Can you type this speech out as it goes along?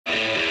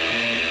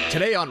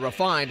Today on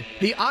Refined,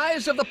 the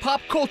eyes of the pop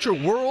culture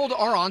world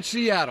are on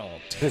Seattle.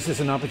 This is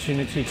an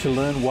opportunity to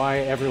learn why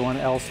everyone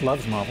else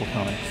loves Marvel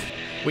Comics.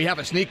 We have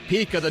a sneak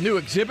peek of the new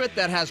exhibit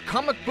that has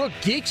comic book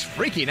geeks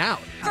freaking out.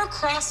 Never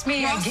cross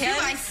me again.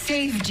 I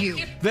saved you.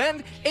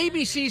 Then,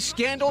 ABC's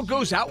Scandal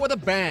goes out with a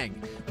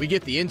bang. We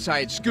get the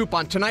inside scoop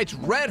on tonight's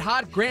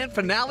red-hot grand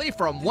finale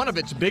from one of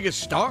its biggest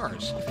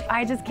stars.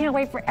 I just can't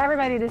wait for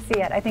everybody to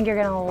see it. I think you're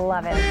going to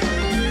love it.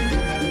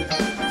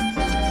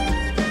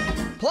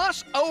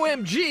 Plus,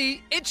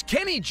 OMG, it's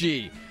Kenny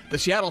G. The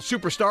Seattle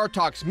superstar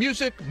talks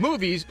music,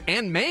 movies,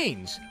 and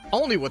mains,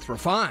 only with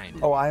Refined.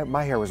 Oh,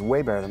 my hair was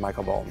way better than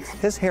Michael Bolton's.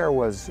 His hair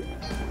was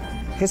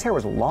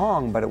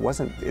long, but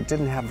it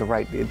didn't have the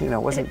right, it didn't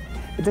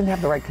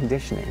have the right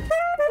conditioning.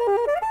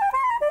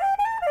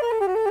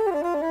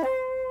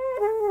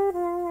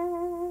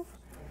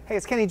 Hey,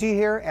 it's Kenny G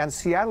here, and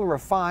Seattle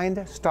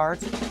Refined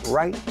starts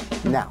right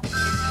now.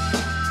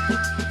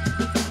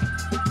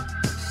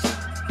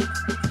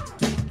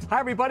 Hi,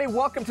 everybody.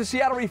 Welcome to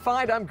Seattle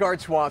Refined. I'm Gard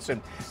Swanson.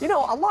 You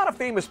know, a lot of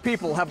famous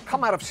people have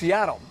come out of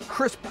Seattle.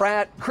 Chris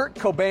Pratt, Kurt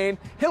Cobain,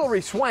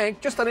 Hilary Swank,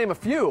 just to name a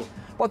few.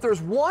 But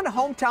there's one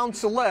hometown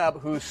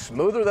celeb who's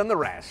smoother than the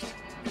rest.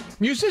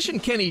 Musician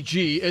Kenny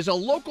G is a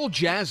local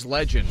jazz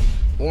legend.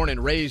 Born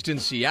and raised in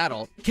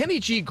Seattle, Kenny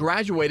G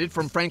graduated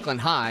from Franklin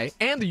High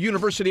and the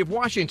University of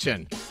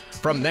Washington.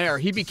 From there,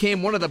 he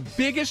became one of the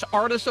biggest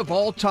artists of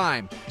all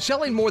time,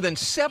 selling more than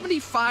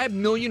 75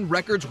 million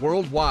records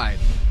worldwide.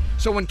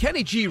 So when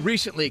Kenny G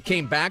recently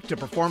came back to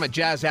perform at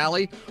Jazz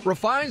Alley,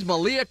 Refined's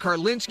Malia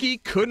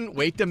Karlinski couldn't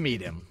wait to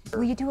meet him.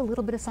 Will you do a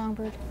little bit of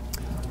Songbird?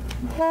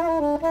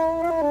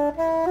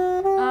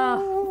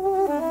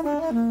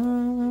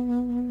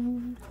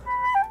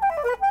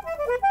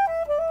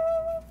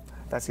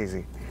 That's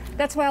easy.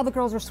 That's why all the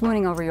girls are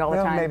swooning over you all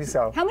the time. Maybe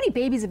so. How many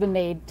babies have been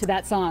made to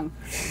that song?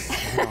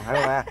 I don't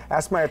know.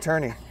 Ask my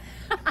attorney.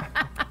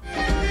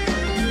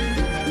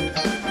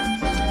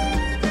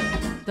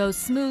 Those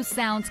smooth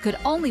sounds could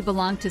only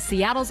belong to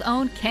Seattle's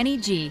own Kenny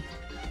G.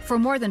 For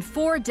more than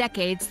 4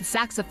 decades, the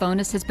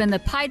saxophonist has been the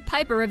Pied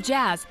Piper of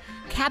jazz,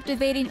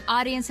 captivating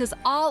audiences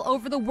all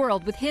over the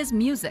world with his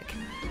music.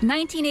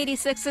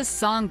 1986's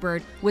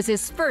Songbird was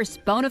his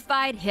first bona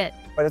fide hit.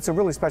 But it's a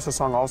really special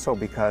song also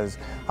because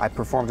I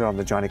performed it on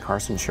the Johnny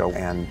Carson show,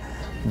 and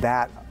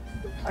that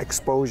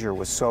exposure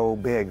was so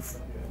big,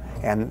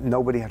 and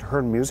nobody had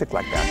heard music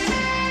like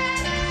that.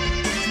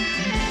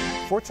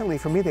 Fortunately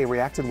for me, they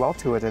reacted well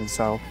to it, and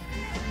so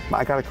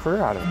I got a career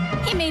out of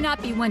it. He may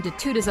not be one to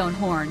toot his own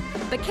horn,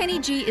 but Kenny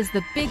G is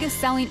the biggest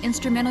selling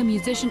instrumental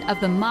musician of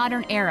the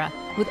modern era,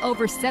 with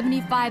over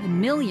 75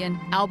 million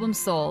albums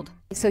sold.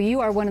 So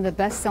you are one of the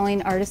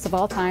best-selling artists of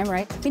all time,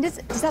 right? I mean,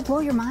 does that blow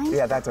your mind?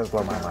 Yeah, that does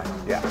blow my mind,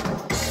 yeah.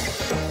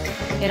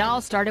 It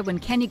all started when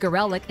Kenny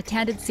Gorelick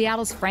attended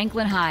Seattle's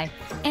Franklin High,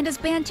 and his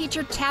band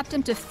teacher tapped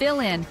him to fill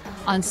in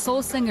on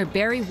soul singer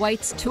Barry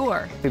White's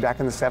tour.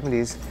 Back in the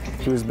 70s,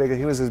 he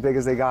was as big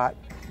as they got.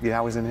 You know,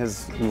 I was in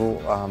his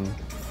little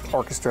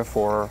orchestra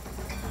for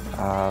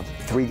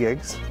 3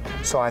 gigs.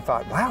 So I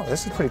thought, wow,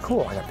 this is pretty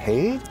cool. I got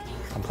paid,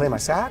 I'm playing my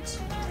sax,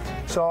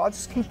 so I'll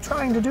just keep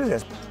trying to do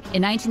this.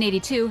 In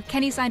 1982,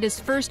 Kenny signed his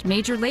first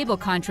major label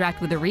contract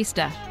with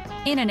Arista.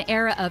 In an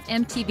era of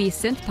MTV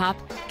synth-pop,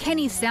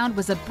 Kenny's sound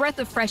was a breath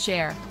of fresh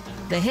air.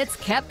 The hits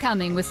kept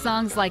coming with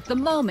songs like The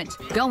Moment,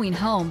 Going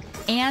Home,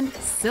 and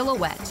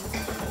Silhouette.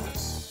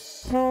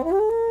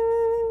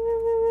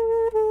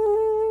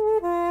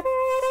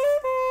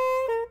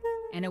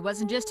 And it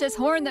wasn't just his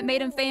horn that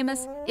made him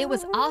famous, it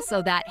was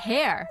also that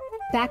hair.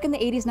 Back in the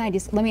 80s,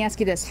 90s, let me ask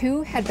you this.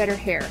 Who had better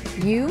hair,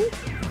 you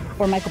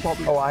or Michael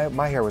Bolton? Oh,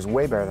 my hair was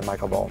way better than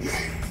Michael Bolton's.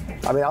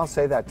 I mean, I'll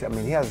say that. I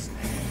mean,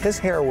 his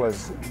hair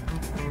was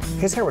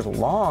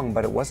long,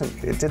 but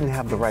it didn't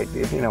have the right,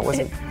 it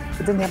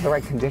didn't have the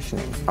right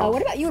conditioning.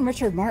 What about you and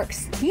Richard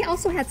Marx? He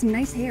also had some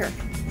nice hair.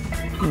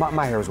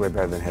 My hair was way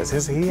better than his.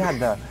 He had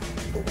that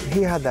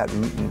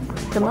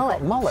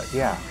mullet. Mullet,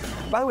 yeah.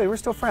 By the way, we're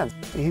still friends.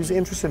 He's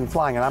interested in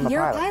flying, and I'm a pilot.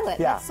 You're a pilot.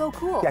 Yeah. That's so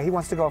cool. Yeah, he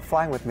wants to go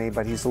flying with me,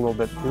 but he's a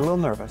little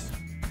nervous.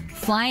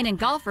 Flying and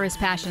golf are his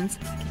passions,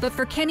 but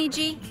for Kenny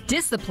G,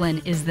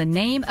 discipline is the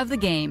name of the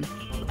game.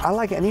 I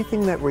like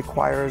anything that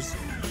requires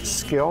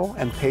skill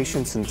and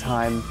patience and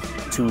time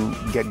to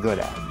get good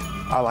at.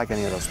 I like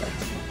any of those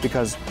things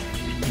because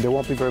there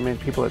won't be very many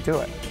people that do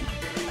it.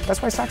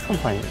 That's why saxophone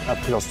playing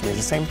appeals to me. It's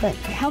the same thing.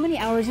 How many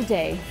hours a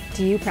day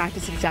do you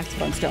practice the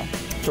saxophone still?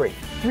 3.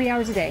 3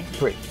 hours a day?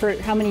 3. For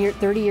how many years?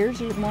 30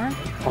 years or more?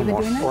 Or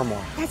more. Doing that? Or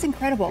more. That's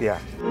incredible. Yeah.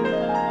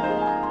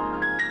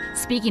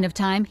 Speaking of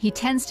time, he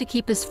tends to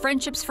keep his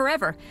friendships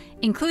forever,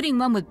 including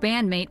one with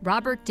bandmate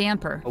Robert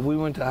Damper. We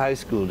went to high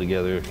school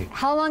together.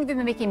 How long have you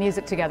been making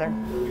music together?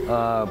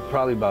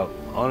 Probably about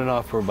on and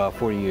off for about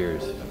 40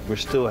 years. We're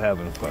still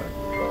having fun.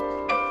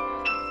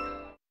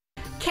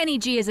 Kenny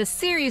G is a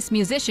serious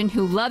musician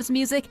who loves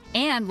music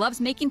and loves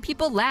making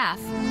people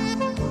laugh.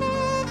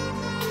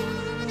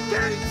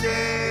 Kenny G!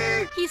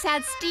 He's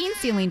had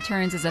scene-stealing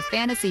turns as a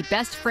fantasy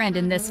best friend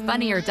in this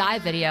Funny or Die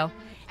video,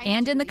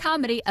 and in the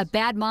comedy A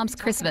Bad Mom's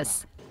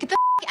Christmas. Get the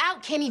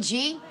out, kid. Kenny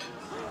G?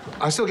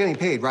 I'm still getting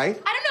paid,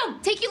 right? I don't know.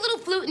 Take your little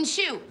flute and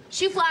shoot.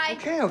 Shoe fly.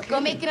 Okay. Go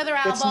make another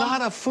album. It's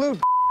not a flute.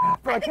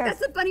 I think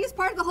that's the funniest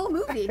part of the whole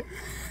movie.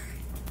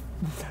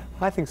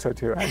 I think so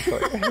too,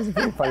 actually. It's a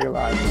pretty funny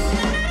line.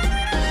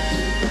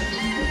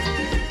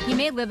 He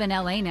may live in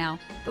LA now,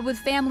 but with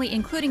family,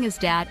 including his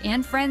dad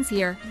and friends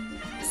here,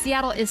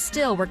 Seattle is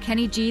still where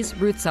Kenny G's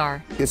roots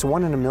are. It's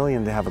 1 in a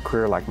million to have a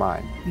career like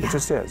mine. Yeah. It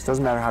just is.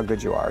 Doesn't matter how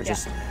good you are.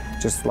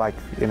 Just like,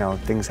 you know,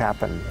 things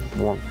happen.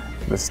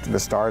 The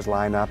stars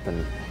line up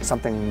and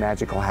something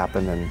magical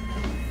happened,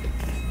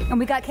 And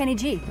we got Kenny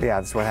G.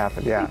 Yeah, that's what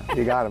happened. Yeah,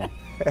 you got him.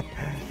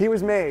 He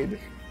was made.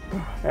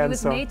 And he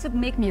was made to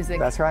make music.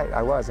 That's right.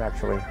 I was,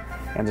 actually.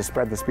 And to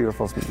spread this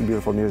beautiful,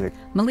 beautiful music.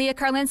 Malia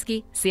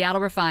Karlinski,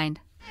 Seattle Refined.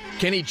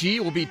 Kenny G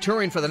will be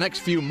touring for the next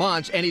few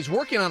months, and he's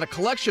working on a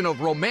collection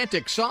of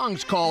romantic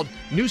songs called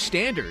New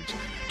Standards.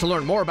 To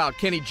learn more about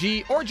Kenny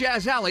G or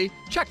Jazz Alley,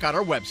 check out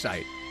our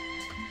website.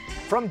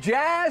 From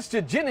jazz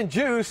to gin and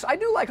juice, I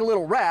do like a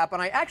little rap,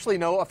 and I actually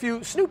know a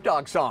few Snoop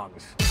Dogg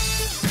songs.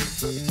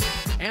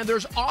 And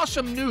there's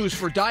awesome news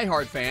for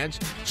diehard fans.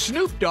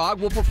 Snoop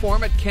Dogg will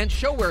perform at Kent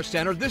Showwear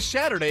Center this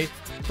Saturday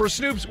for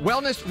Snoop's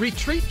Wellness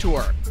Retreat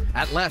Tour.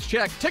 At last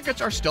check,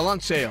 tickets are still on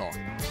sale.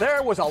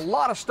 There was a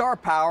lot of star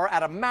power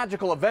at a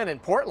magical event in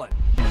Portland.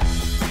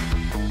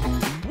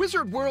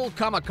 Wizard World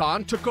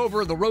Comic-Con took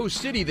over the Rose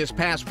City this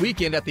past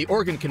weekend at the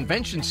Oregon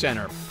Convention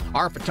Center.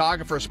 Our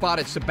photographer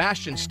spotted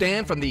Sebastian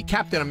Stan from the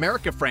Captain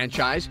America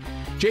franchise,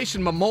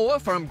 Jason Momoa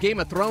from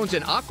Game of Thrones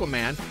and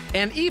Aquaman,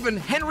 and even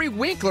Henry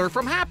Winkler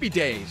from Happy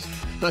Days.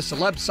 The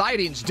celeb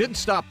sightings didn't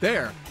stop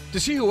there. To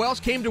see who else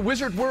came to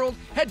Wizard World,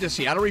 head to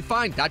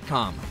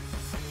SeattleRefined.com.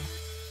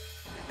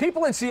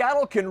 People in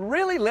Seattle can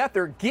really let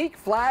their geek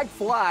flag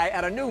fly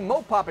at a new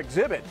Mopop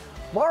exhibit.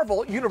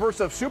 Marvel Universe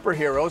of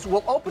Superheroes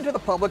will open to the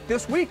public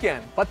this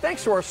weekend, but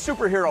thanks to our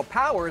superhero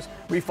powers,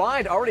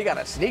 Refined already got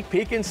a sneak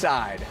peek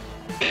inside.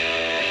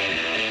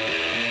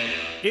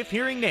 If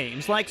hearing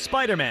names like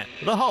Spider-Man,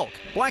 the Hulk,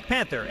 Black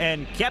Panther,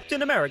 and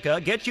Captain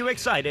America get you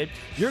excited,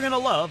 you're gonna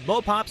love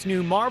Mopop's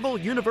new Marvel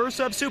Universe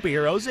of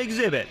Superheroes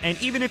exhibit.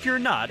 And even if you're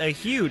not a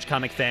huge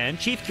comic fan,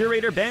 Chief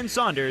Curator Ben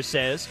Saunders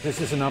says, This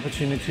is an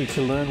opportunity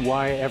to learn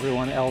why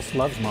everyone else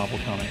loves Marvel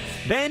Comics.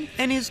 Ben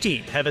and his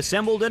team have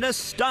assembled an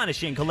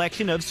astonishing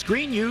collection of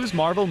screen-used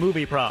Marvel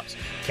movie props.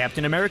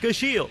 Captain America's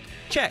shield,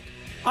 check.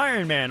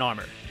 Iron Man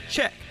armor,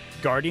 check.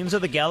 Guardians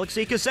of the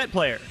Galaxy cassette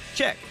player,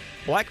 check.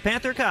 Black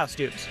Panther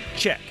costumes,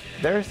 check.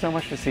 There's so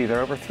much to see. There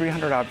are over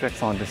 300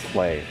 objects on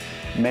display.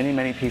 Many,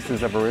 many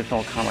pieces of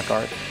original comic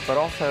art, but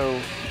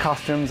also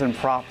costumes and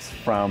props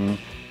from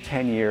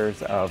 10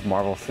 years of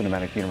Marvel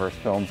Cinematic Universe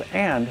films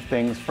and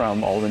things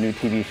from all the new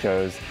TV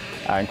shows,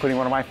 including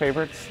one of my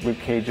favorites, Luke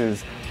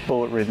Cage's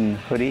bullet-ridden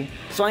hoodie.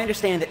 So I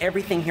understand that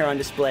everything here on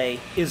display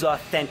is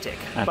authentic,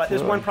 Absolutely. But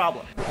there's one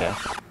problem. Yeah.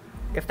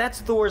 If that's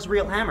Thor's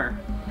real hammer,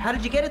 how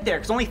did you get it there?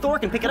 Because only Thor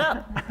can pick it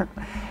up.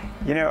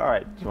 You know, all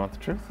right, do you want the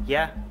truth?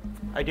 Yeah,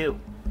 I do.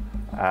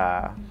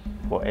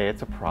 Well, A,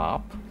 it's a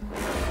prop.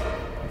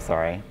 I'm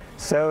sorry.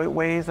 So it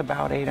weighs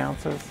about 8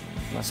 ounces.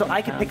 So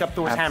I could pick up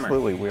Thor's hammer?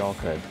 Absolutely, we all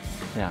could.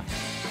 Yeah.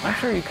 I'm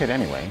sure you could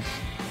anyway.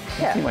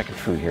 You seem like a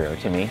true hero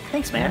to me.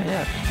 Thanks, man.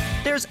 Yeah.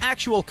 There's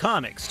actual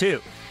comics,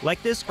 too,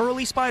 like this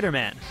early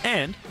Spider-Man,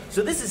 and...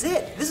 So this is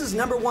it. This is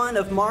 #1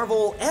 of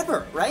Marvel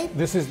ever, right?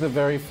 This is the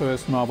very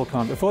first Marvel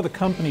comic, before the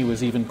company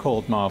was even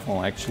called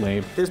Marvel,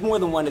 actually. There's more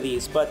than one of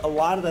these, but a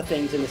lot of the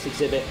things in this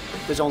exhibit,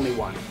 there's only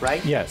one,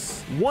 right?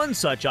 Yes. One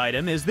such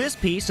item is this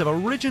piece of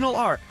original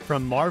art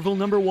from Marvel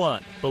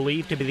 #1,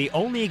 believed to be the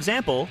only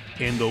example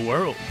in the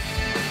world.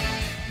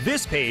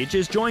 This page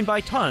is joined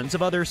by tons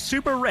of other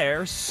super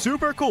rare,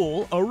 super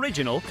cool,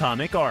 original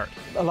comic art.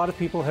 A lot of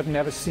people have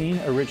never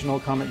seen original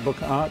comic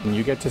book art, and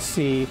you get to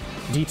see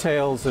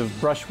details of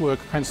brushwork,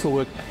 pencil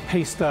work,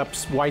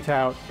 paste-ups,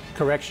 whiteout,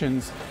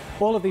 corrections,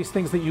 all of these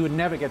things that you would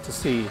never get to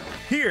see.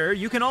 Here,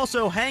 you can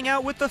also hang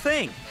out with the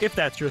Thing, if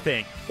that's your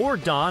thing, or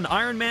don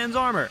Iron Man's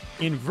armor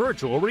in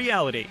virtual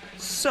reality.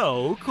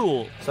 So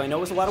cool. So I know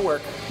it was a lot of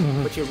work,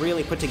 but you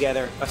really put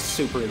together a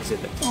super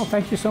exhibit. Oh,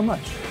 thank you so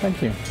much.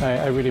 Thank you.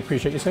 I really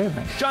appreciate you saying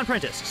that. John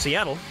Prentice,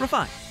 Seattle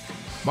Refined.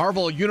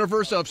 Marvel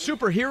Universe of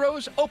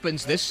Superheroes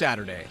opens this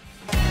Saturday.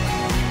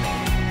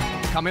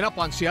 Coming up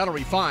on Seattle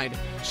Refined,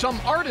 some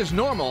art is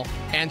normal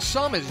and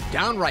some is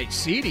downright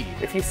seedy.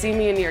 If you see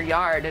me in your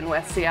yard in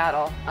West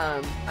Seattle,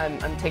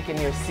 I'm taking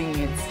your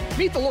seeds.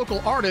 Meet the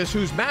local artists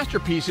whose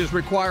masterpieces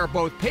require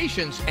both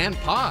patience and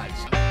pods.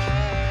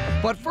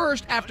 But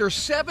first, after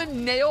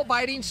 7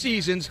 nail-biting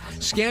seasons,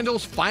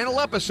 Scandal's final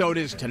episode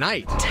is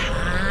tonight.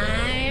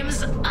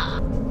 Time's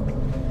up.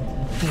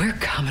 We're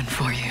coming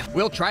for you.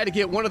 We'll try to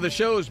get one of the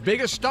show's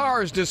biggest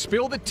stars to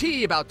spill the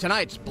tea about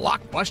tonight's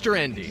blockbuster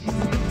ending.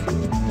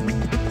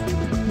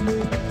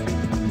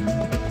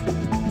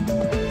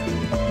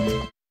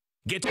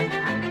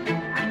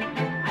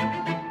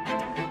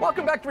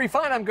 Welcome back to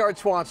Refined. I'm Gard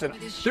Swanson.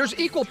 There's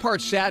equal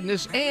parts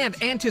sadness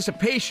and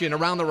anticipation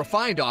around the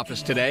Refined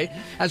office today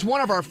as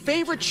one of our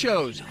favorite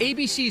shows,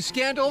 ABC's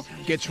Scandal,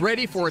 gets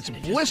ready for its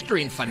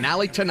blistering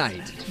finale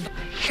tonight.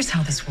 Here's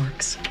how this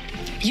works.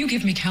 You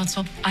give me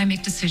counsel, I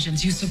make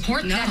decisions. You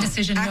support that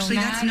decision. Actually,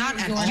 that's not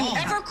at all. You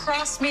ever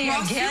cross me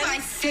again? I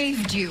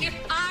saved you.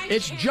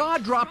 It's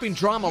jaw-dropping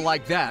drama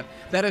like that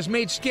has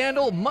made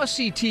Scandal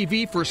must-see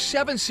TV for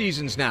 7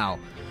 seasons now.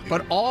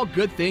 But all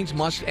good things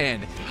must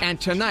end.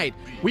 And tonight,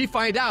 we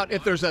find out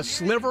if there's a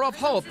sliver of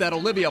hope that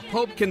Olivia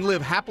Pope can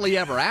live happily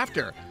ever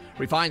after.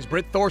 Refine's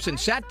Britt Thorson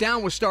sat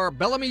down with star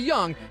Bellamy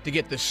Young to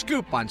get the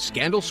scoop on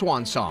Scandal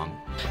Swan Song.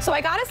 So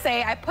I gotta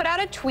say, I put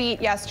out a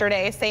tweet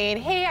yesterday saying,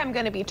 hey, I'm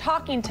gonna be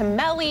talking to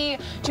Mellie.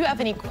 Do you have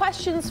any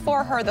questions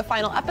for her? The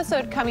final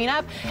episode coming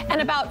up.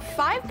 And about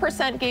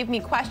 5% gave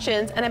me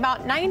questions, and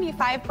about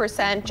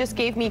 95% just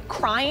gave me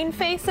crying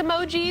face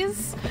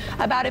emojis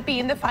about it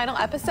being the final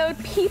episode.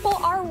 People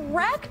are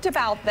wrecked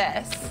about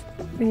this.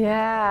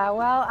 Yeah,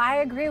 well, I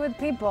agree with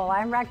people.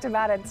 I'm wrecked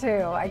about it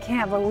too. I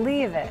can't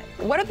believe it.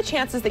 What are the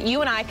chances that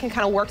you and I can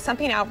kind of work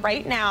something out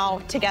right now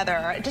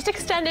together? Just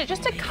extend it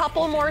just a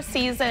couple more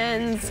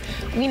seasons.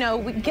 You know,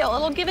 we get a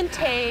little give and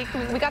take.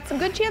 We got some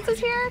good chances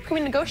here. Can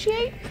we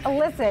negotiate?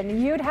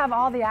 Listen, you'd have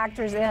all the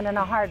actors in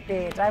a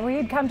heartbeat.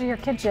 We'd come to your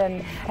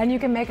kitchen and you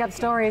can make up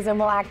stories and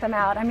we'll act them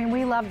out. I mean,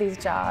 we love these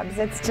jobs.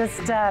 It's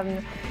just,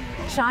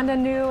 Shonda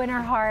knew in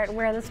her heart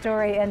where the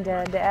story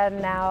ended,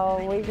 and now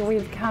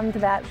we've come to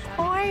that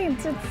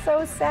point. It's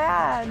so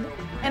sad.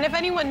 And if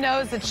anyone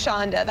knows, it's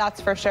Shonda, that's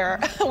for sure.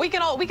 we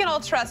can all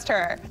trust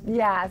her.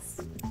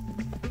 Yes,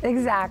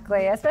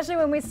 exactly. Especially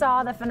when we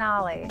saw the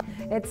finale.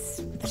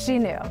 She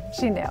knew.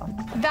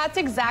 That's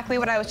exactly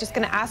what I was just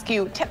going to ask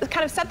you.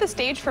 Kind of set the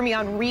stage for me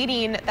on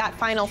reading that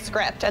final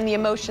script and the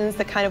emotions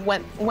that kind of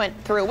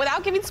went through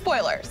without giving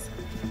spoilers.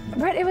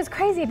 Britt, it was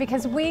crazy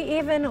because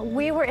we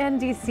were in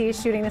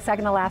DC shooting the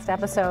second to last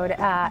episode,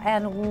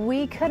 and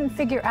we couldn't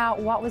figure out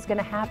what was going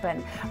to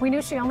happen. We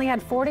knew she only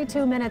had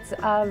 42 minutes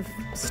of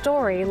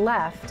story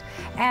left,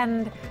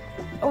 and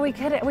we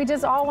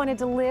just all wanted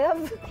to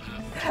live,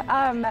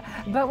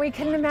 but we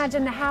couldn't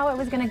imagine how it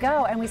was going to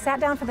go. And we sat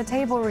down for the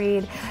table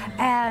read,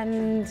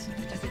 and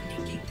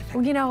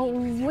you know,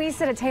 we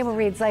sit at table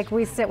reads like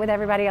we sit with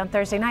everybody on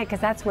Thursday night because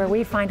that's where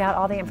we find out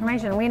all the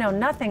information. We know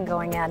nothing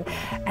going in,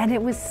 and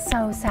it was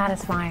so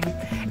satisfying.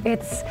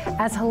 It's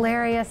as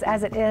hilarious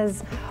as it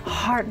is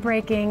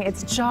heartbreaking.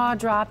 It's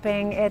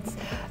jaw-dropping. It's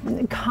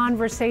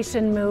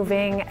conversation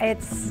moving.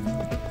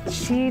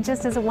 She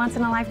just is a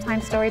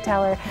once-in-a-lifetime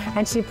storyteller,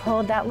 and she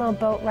pulled that little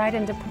boat right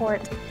into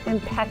port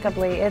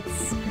impeccably.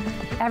 It's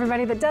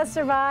everybody that does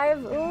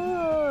survive,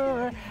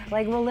 ooh,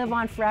 like will live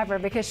on forever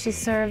because she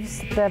serves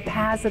the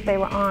paths that they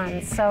were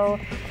on so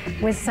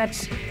with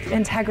such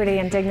integrity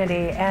and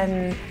dignity,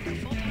 and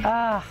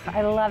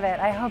I love it.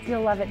 I hope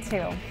you'll love it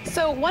too.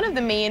 So one of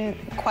the main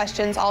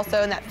questions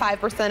also in that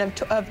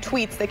 5% of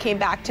tweets that came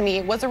back to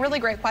me was a really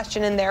great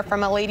question in there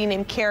from a lady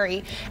named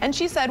Carrie, and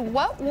she said,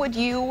 what would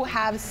you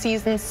have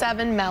season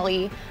 7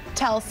 Mellie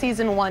tell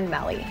season 1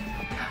 Mellie?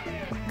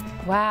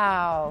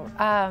 Wow.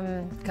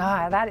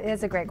 God, that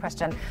is a great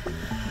question.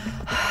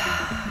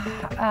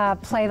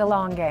 Play the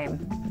long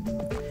game.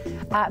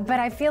 But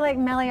I feel like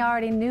Mellie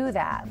already knew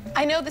that.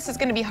 I know this is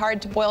going to be hard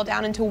to boil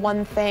down into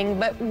one thing,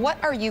 but what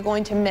are you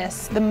going to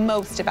miss the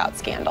most about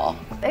Scandal?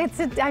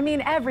 I mean,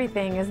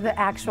 everything is the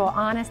actual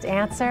honest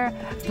answer,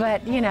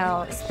 but, you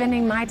know,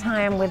 spending my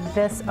time with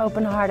this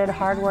open-hearted,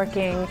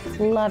 hardworking,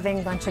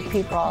 loving bunch of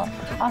people.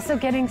 Also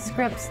getting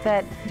scripts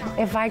that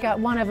if I got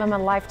one of them a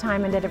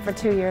lifetime and did it for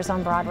 2 years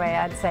on Broadway,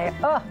 I'd say,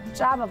 oh,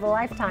 job of a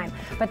lifetime.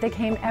 But they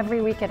came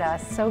every week at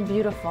us, so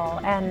beautiful,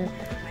 and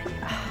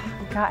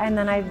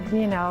then I,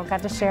 you know,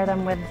 got to share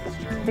them with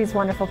these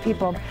wonderful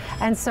people.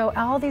 And so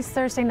all these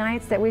Thursday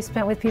nights that we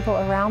spent with people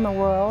around the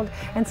world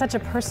in such a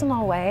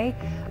personal way,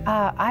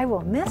 I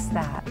will miss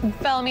that.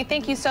 Bellamy,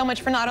 thank you so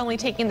much for not only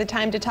taking the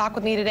time to talk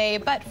with me today,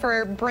 but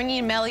for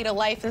bringing Mellie to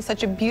life in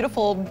such a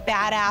beautiful,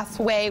 badass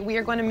way. We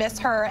are going to miss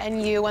her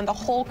and you and the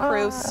whole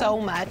crew so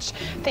much.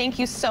 Thank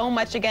you so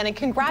much again, and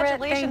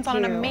congratulations on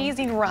an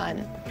amazing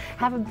run.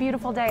 Have a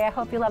beautiful day. I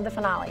hope you love the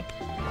finale.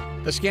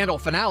 The Scandal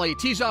finale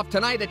tees off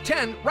tonight at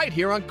 10 right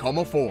here on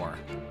KOMO 4.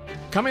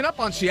 Coming up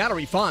on Seattle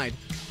Refined,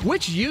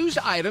 which used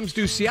items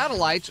do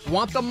Seattleites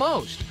want the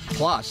most?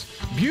 Plus,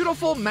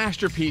 beautiful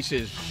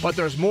masterpieces, but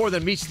there's more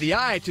than meets the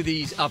eye to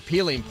these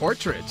appealing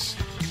portraits.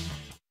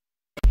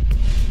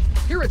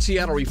 Here at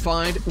Seattle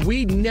Refined,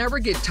 we never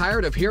get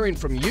tired of hearing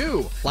from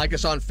you. Like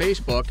us on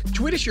Facebook,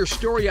 tweet us your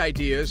story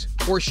ideas,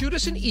 or shoot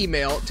us an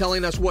email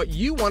telling us what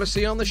you want to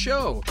see on the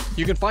show.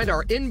 You can find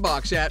our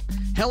inbox at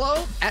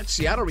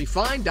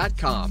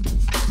hello@seattlerefined.com.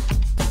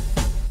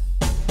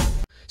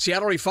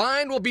 Seattle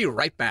Refined will be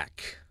right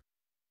back.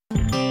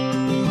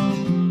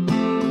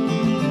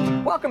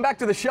 Welcome back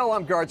to the show.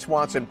 I'm Garth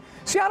Swanson.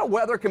 Seattle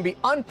weather can be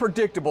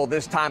unpredictable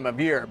this time of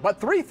year, but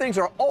 3 things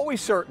are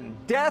always certain: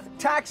 death,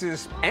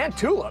 taxes, and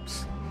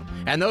tulips.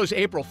 And those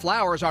April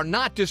flowers are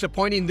not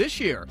disappointing this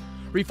year.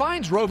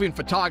 Refine's roving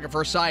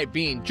photographer, Cy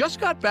Bean, just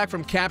got back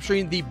from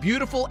capturing the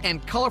beautiful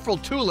and colorful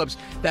tulips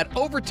that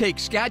overtake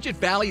Skagit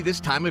Valley this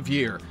time of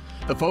year.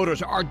 The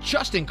photos are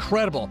just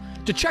incredible.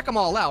 To check them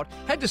all out,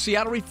 head to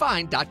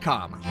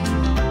SeattleRefined.com.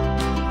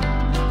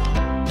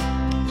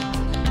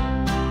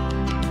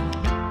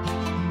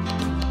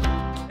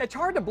 It's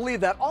hard to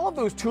believe that all of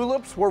those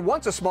tulips were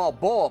once a small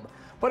bulb,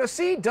 but a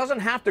seed doesn't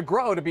have to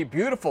grow to be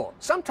beautiful.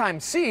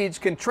 Sometimes seeds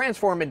can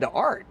transform into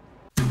art.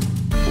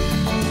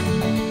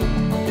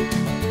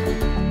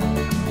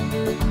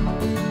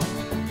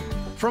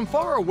 From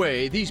far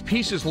away, these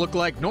pieces look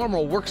like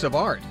normal works of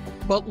art,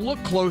 but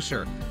look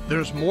closer.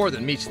 There's more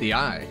than meets the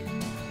eye.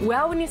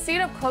 Well, when you see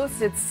it up close,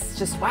 it's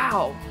just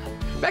wow.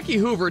 Becky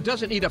Hoover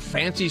doesn't need a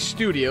fancy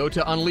studio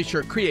to unleash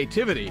her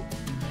creativity.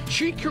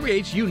 She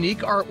creates unique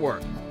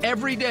artwork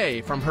every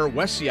day from her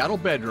West Seattle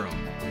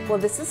bedroom. Well,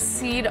 this is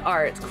seed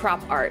art, crop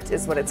art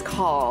is what it's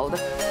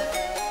called.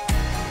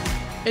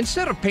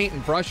 Instead of paint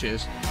and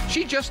brushes,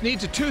 she just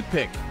needs a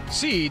toothpick,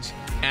 seeds,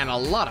 and a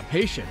lot of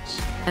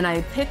patience. And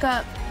I pick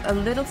up a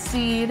little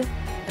seed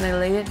and I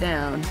lay it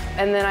down.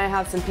 And then I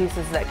have some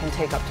pieces that can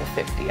take up to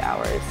 50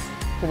 hours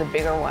for the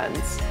bigger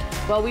ones.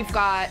 Well, we've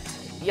got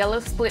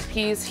yellow split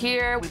peas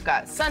here. We've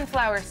got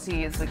sunflower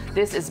seeds.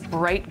 This is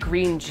bright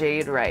green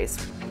jade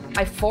rice.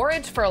 I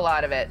forage for a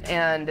lot of it,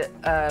 and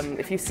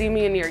if you see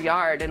me in your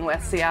yard in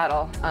West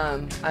Seattle,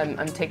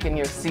 I'm taking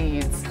your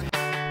seeds.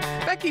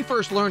 Becky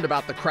first learned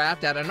about the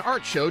craft at an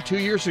art show 2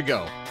 years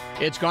ago.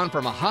 It's gone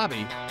from a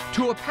hobby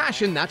to a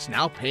passion that's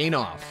now paying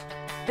off.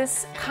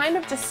 This kind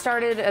of just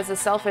started as a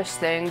selfish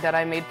thing that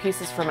I made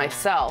pieces for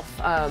myself.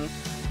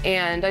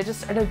 And I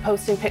just started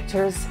posting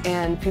pictures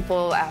and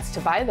people asked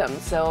to buy them.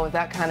 So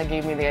that kind of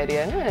gave me the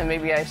idea,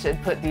 maybe I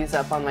should put these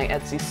up on my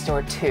Etsy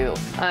store too.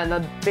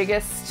 The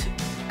biggest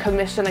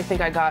commission I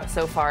think I got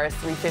so far is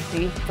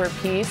 $3.50 per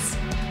piece.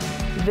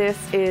 This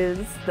is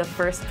the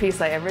first piece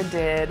I ever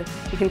did.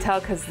 You can tell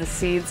because the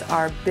seeds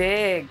are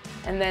big.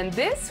 And then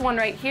this one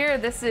right here,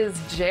 this is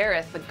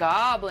Jareth, the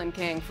Goblin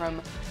King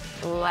from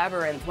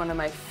Labyrinth, one of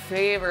my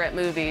favorite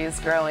movies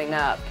growing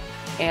up.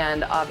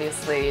 And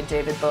obviously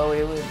David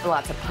Bowie with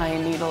lots of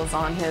pine needles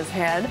on his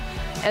head.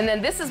 And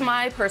then this is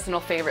my personal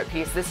favorite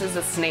piece. This is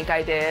a snake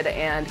I did,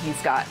 and he's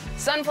got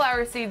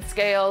sunflower seed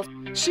scales.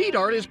 Seed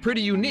art is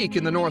pretty unique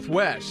in the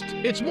Northwest.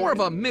 It's more of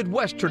a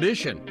Midwest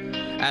tradition.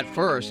 At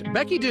first,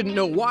 Becky didn't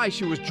know why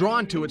she was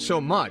drawn to it so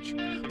much,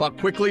 but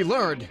quickly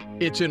learned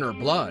it's in her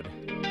blood.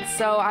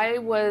 So I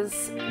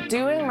was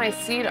doing my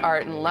seed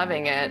art and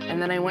loving it,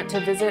 and then I went to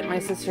visit my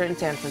sister in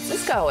San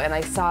Francisco, and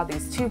I saw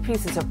these two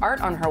pieces of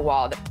art on her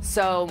wall.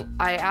 So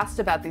I asked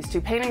about these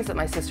two paintings that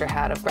my sister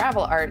had of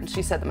gravel art, and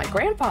she said that my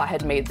grandpa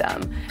had made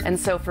them. And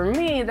so for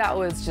me, that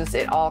was just,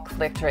 it all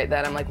clicked right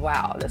then. I'm like,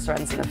 wow, this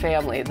runs in the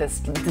family,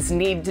 this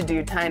need to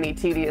do tiny,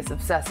 tedious,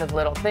 obsessive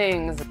little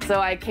things. So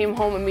I came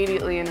home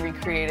immediately and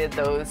recreated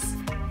those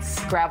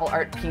gravel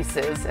art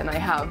pieces, and I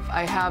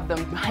have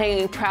them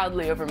hanging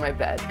proudly over my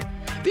bed.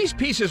 These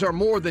pieces are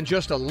more than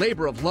just a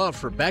labor of love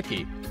for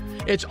Becky.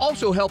 It's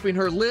also helping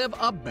her live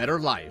a better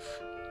life.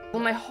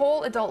 Well, my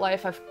whole adult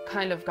life, I've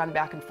kind of gone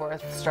back and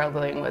forth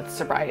struggling with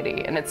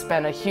sobriety, and it's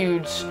been a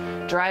huge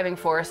driving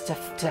force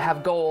to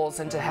have goals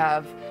and to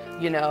have,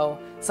 you know,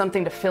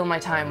 something to fill my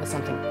time with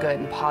something good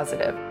and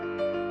positive.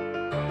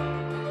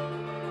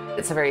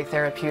 It's very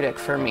therapeutic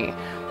for me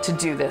to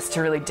do this,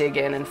 to really dig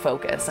in and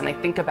focus, and I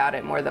think about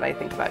it more than I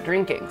think about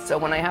drinking. So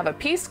when I have a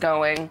piece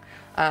going,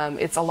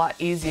 it's a lot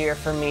easier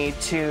for me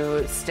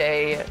to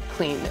stay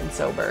clean and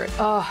sober.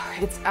 Oh,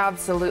 it's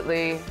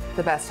absolutely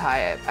the best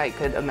high I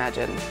could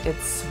imagine.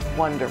 It's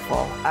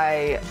wonderful.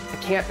 I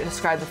can't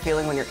describe the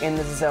feeling when you're in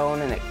the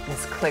zone and it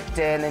is clicked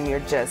in and you're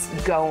just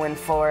going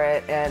for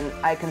it, and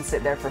I can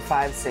sit there for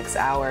 5-6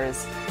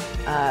 hours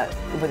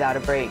without a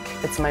break.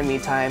 It's my me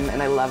time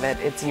and I love it.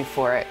 It's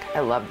euphoric.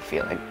 I love the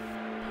feeling.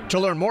 To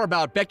learn more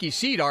about Becky's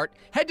seed art,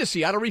 head to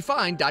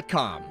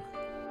SeattleRefined.com.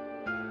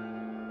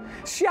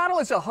 Seattle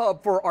is a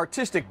hub for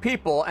artistic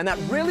people, and that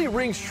really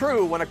rings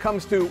true when it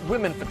comes to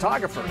women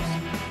photographers.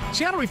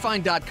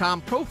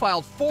 SeattleRefined.com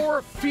profiled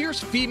 4 fierce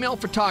female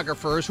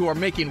photographers who are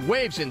making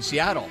waves in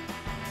Seattle.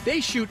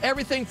 They shoot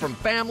everything from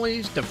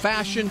families to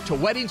fashion to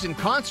weddings and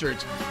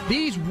concerts.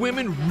 These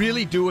women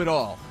really do it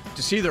all.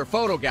 To see their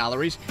photo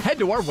galleries, head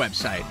to our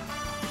website.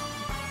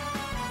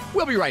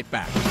 We'll be right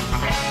back.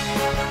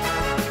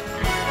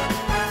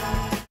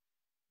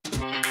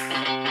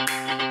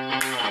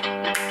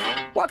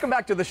 Welcome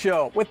back to the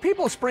show. With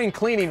people spring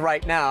cleaning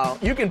right now,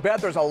 you can bet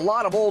there's a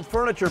lot of old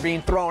furniture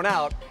being thrown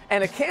out,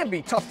 and it can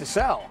be tough to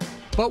sell.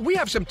 But we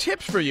have some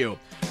tips for you.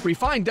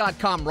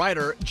 Refined.com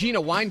writer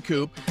Gina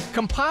Weinkoop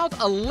compiled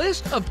a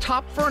list of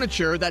top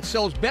furniture that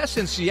sells best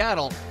in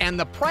Seattle and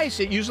the price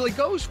it usually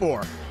goes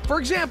for. For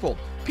example,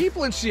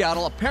 people in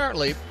Seattle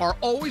apparently are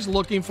always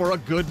looking for a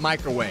good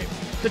microwave.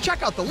 To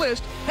check out the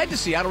list, head to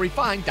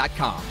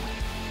SeattleRefined.com.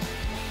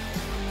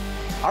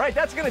 All right,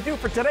 that's going to do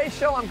for today's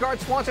show. I'm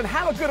Garth Swanson.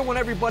 Have a good one,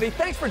 everybody.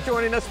 Thanks for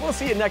joining us. We'll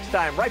see you next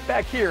time right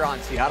back here on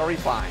Seattle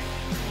Refined.